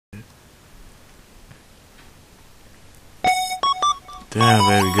Damn,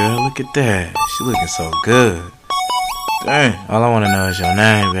 baby girl, look at that. She looking so good. Dang, all I want to know is your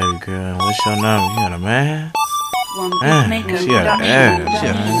name, baby girl. What's your number? You got a man? She got an ass. She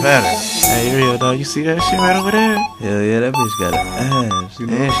got a better. Hey, RIO, dog, you see that shit right over there? Hell yeah, that bitch got an ass.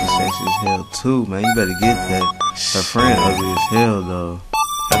 And she sexy as hell too, man. You better get that. Her friend ugly as hell, though.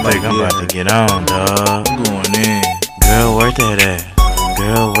 I think I'm about to get on, dog. I'm going in. Girl, work that ass.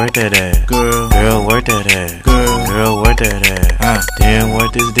 Girl, work that ass. Girl, work that ass. Girl, work that ass. Then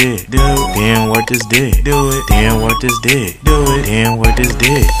work this dick. Then work this dick. Then work this dick. Then work this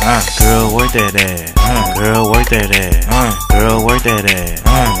dick. Girl, work that ass. Girl, work that ass. Girl, work that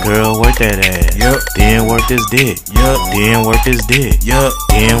ass. Girl, work that ass. Yup. Then work this dick. Yup. Then work this dick. Yup.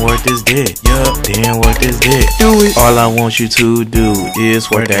 Then work this dick. Yup. Then work this dick. Do it. All I want you to do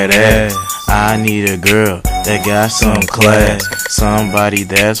is work that ass. I need a girl that got some class, somebody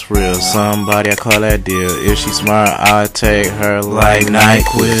that's real, somebody I call that deal. If she smart, I'll take her like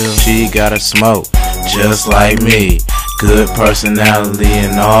NyQuil. She gotta smoke just like me, good personality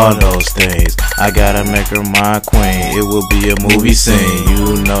and all those things. I gotta make her my queen. It will be a movie scene.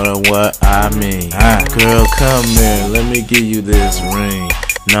 You know what I mean. Girl, come here, let me give you this ring.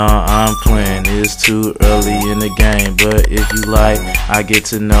 No, I'm playing, it's too early in the game. But if you like, I get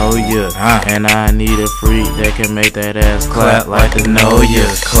to know ya. And I need a freak that can make that ass clap like the know ya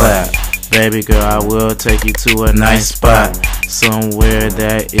clap. Baby girl, I will take you to a nice spot, somewhere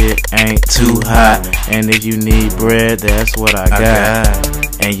that it ain't too hot. And if you need bread, that's what I got.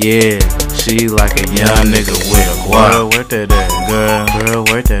 And yeah, she like a young nigga with a guap. Girl, work that ass. Girl,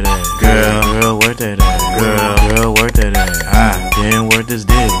 work that ass. Girl, work that ass. Girl, work that ass. Then work this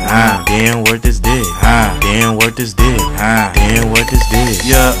dick. Then work this dick. Then work this dick. Then work this dick.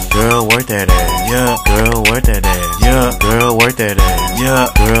 Yeah. Girl, work that ass. Yeah. Girl, work that ass. Yeah. Girl, work that ass. Yeah.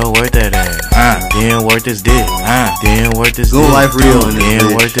 Girl, work that ass. Then work this dick. Then work this dick. Good life real in this Then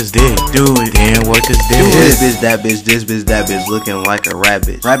bitch. work this dick. Do it. Then work this dick. This bitch, that bitch, this bitch, that bitch, looking like a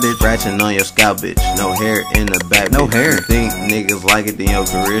rabbit. Scratching on your scalp, bitch. No hair in the back. No hair. You think niggas like it, then your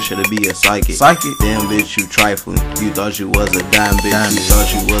career should be a psychic. Damn bitch, you trifling. You thought you was a dime bitch. You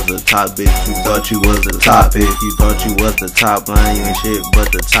thought you was a top bitch. You thought you was a top bitch. You thought you was the top line. You ain't shit but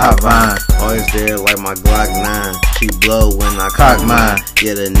the top vine. Always there like my Glock 9. She blow when I cock mine.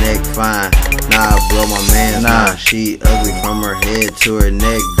 Yeah, the neck fine. Nah, I blow my man's mind. She ugly from her head to her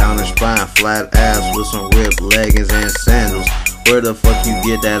neck, down her spine. Flat ass with some ripped leggings and sandals. Where the fuck you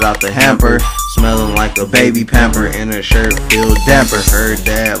get that out the hamper? Smelling like a baby pamper, and her shirt feel damper. Her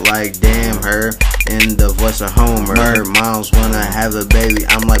dad like damn her, in the voice of Homer. Her mom's wanna have a baby,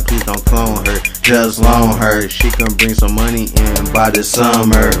 I'm like please don't clone her, just loan her. She can bring some money in by the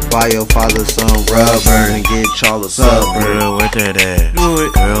summer. Buy your father some rubber and get y'all a supper. Girl, work that ass. Do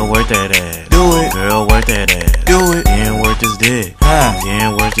it. Girl, work that ass. Do it. Girl, work that ass. Do it. Then work this dick.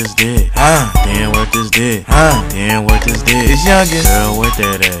 Then work this dick. Then work this dick. Then work this dick. It's youngin'. Girl, work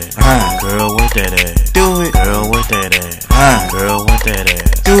that ass. Girl, work that ass. Do it. Girl, work that ass. Girl, work that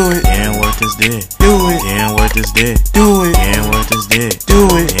ass. Do it. Then work this dick. Do it. Then work this dick. Do it. Then work this dick. Do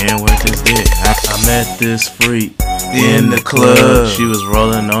it. Then work this dick. I met this freak in the club. She was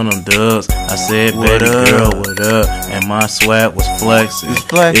rolling on them dubs. I said, baby girl, what up? And my swag was flexing.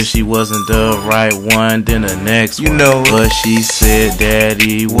 If she wasn't the right one, then the next one. But she said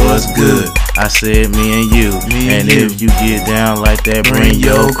daddy was good. I said me and you. And if you get down like that, bring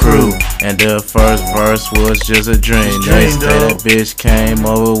your crew. And the first verse was just a dream. Next day that bitch came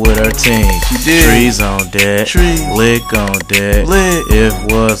over with her team. Trees on deck, lick on deck. It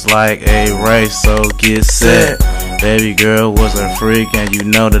was like a race, so get set. Baby girl was a freak, and you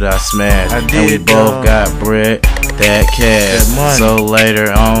know that I smashed. And we both got bread, that cash. So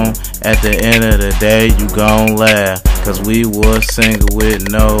later on, at the end of the day, you gon' laugh, cause we was single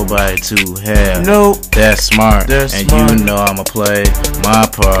with nobody to have. That's smart. And you know I'ma play my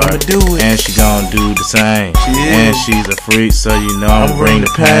part. And she gon' do the same. And she's a freak, so you know I'ma bring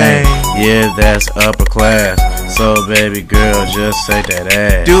the pain. Yeah, that's upper class. So baby girl, just shake that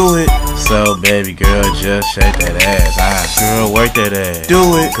ass. Do it. So baby girl, just shake that ass. Girl, work that ass.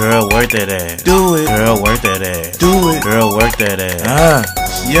 Do it. Girl, work that ass. Do it. Girl, work that ass. Do it. Girl, work that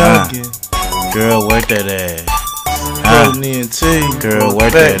ass. Youngin'. Girl, work that ass. Golden ENT. Girl,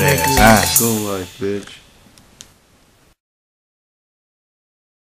 work that ass. Good life, bitch.